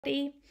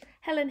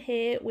Helen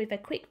here with a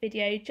quick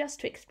video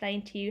just to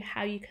explain to you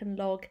how you can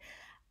log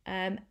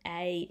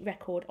a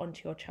record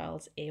onto your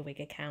child's Earwig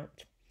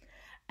account.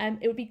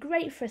 It would be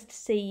great for us to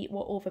see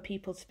what other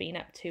people's been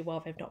up to while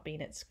they've not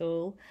been at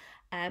school,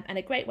 and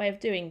a great way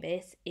of doing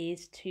this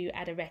is to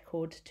add a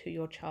record to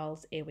your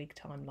child's Earwig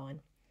timeline.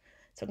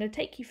 So I'm going to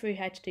take you through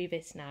how to do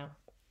this now.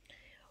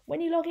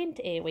 When you log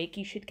into Earwig,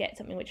 you should get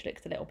something which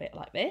looks a little bit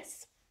like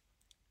this.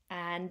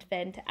 And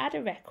then to add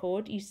a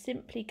record, you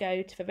simply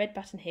go to the red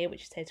button here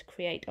which says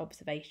Create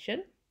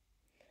Observation,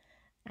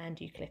 and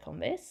you click on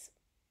this.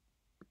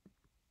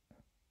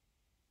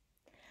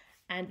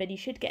 And then you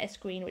should get a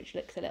screen which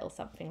looks a little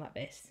something like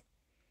this.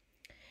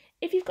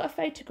 If you've got a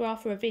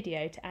photograph or a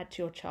video to add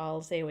to your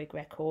child's Earwig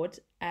record,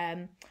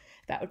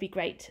 that would be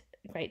great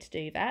to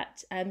do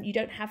that. You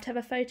don't have to have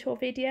a photo or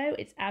video,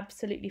 it's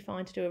absolutely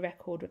fine to do a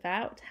record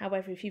without.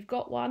 However, if you've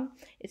got one,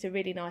 it's a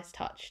really nice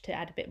touch to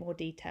add a bit more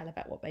detail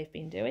about what they've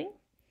been doing.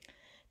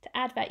 To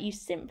add that, you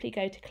simply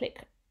go to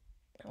click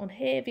on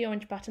here, the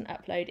orange button,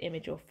 Upload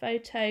Image or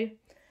Photo,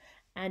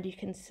 and you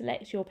can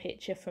select your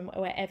picture from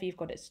wherever you've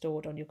got it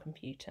stored on your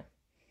computer.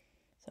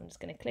 So I'm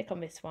just going to click on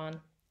this one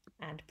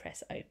and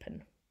press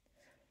Open.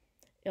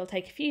 It'll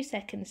take a few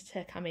seconds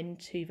to come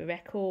into the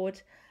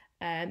record.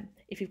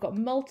 If you've got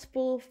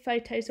multiple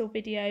photos or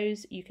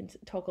videos, you can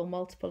toggle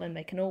multiple and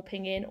they can all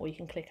ping in, or you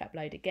can click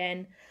Upload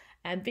again.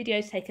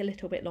 Videos take a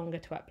little bit longer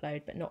to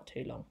upload, but not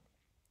too long.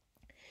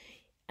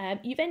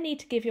 You then need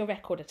to give your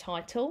record a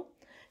title.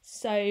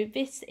 So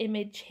this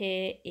image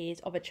here is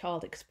of a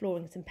child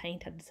exploring some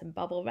paint under some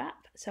bubble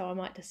wrap. So I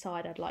might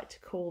decide I'd like to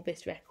call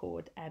this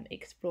record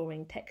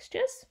Exploring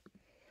Textures.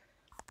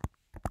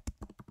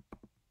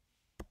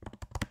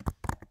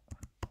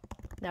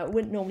 Now it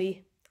wouldn't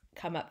normally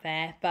come up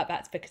there, but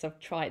that's because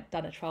I've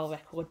done a trial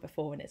record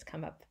before and it's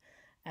come up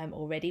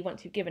already.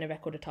 Once you've given a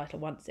record a title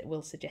once, it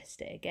will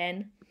suggest it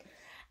again.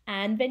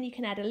 And then you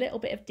can add a little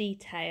bit of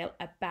detail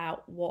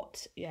about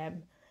what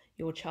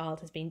your child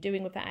has been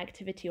doing with that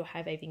activity or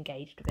how they've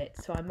engaged with it.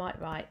 So I might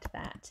write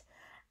that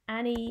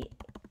Annie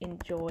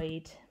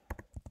enjoyed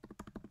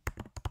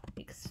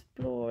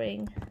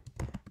exploring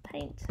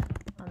paint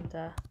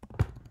under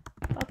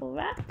bubble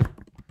wrap.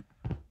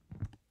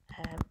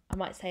 I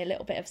might say a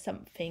little bit of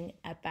something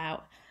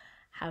about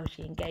how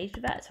she engaged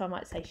with that. So I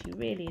might say she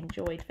really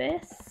enjoyed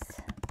this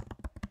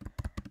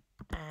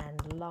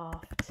and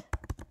laughed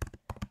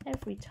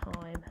every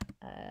time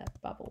a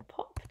bubble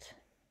popped.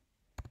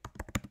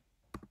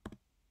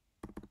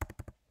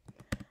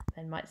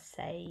 Then might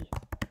say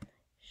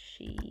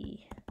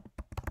she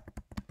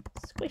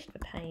squished the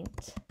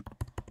paint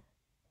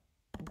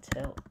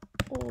until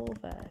all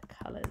the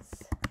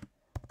colours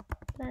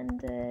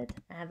blended,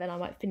 and then I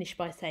might finish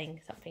by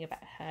saying something about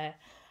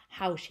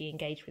how she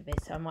engaged with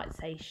this. So I might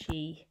say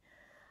she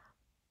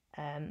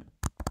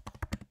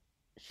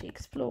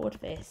explored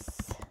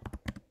this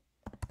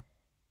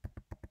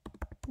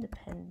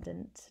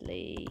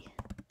independently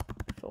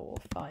for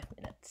 5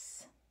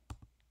 minutes.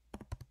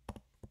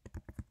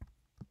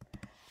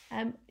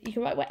 You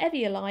can write whatever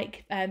you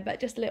like, but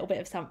just a little bit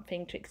of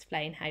something to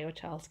explain how your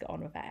child's got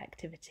on with that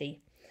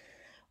activity.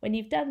 When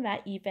you've done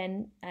that, you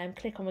then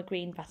click on the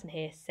green button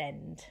here,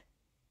 Send.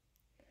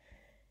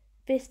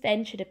 This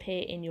then should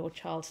appear in your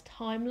child's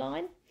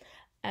timeline.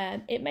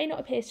 It may not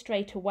appear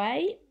straight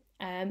away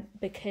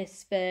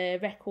because the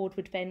record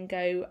would then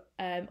go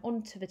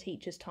onto the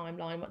teacher's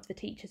timeline. Once the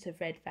teachers have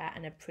read that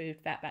and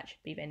approved that, that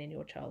should be then in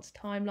your child's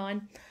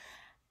timeline.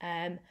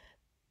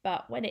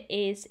 But when it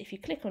is, if you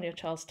click on your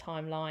child's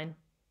timeline,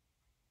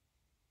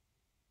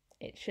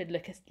 it should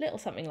look a little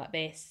something like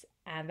this,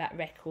 and that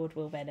record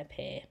will then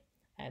appear.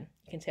 You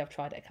can see I've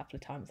tried it a couple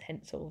of times,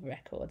 hence all the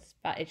records,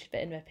 but it should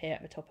then appear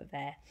at the top of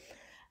there.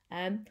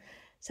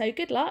 So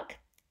good luck,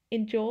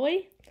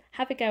 enjoy,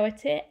 have a go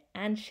at it,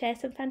 and share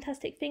some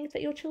fantastic things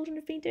that your children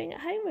have been doing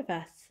at home with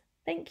us.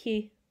 Thank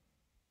you.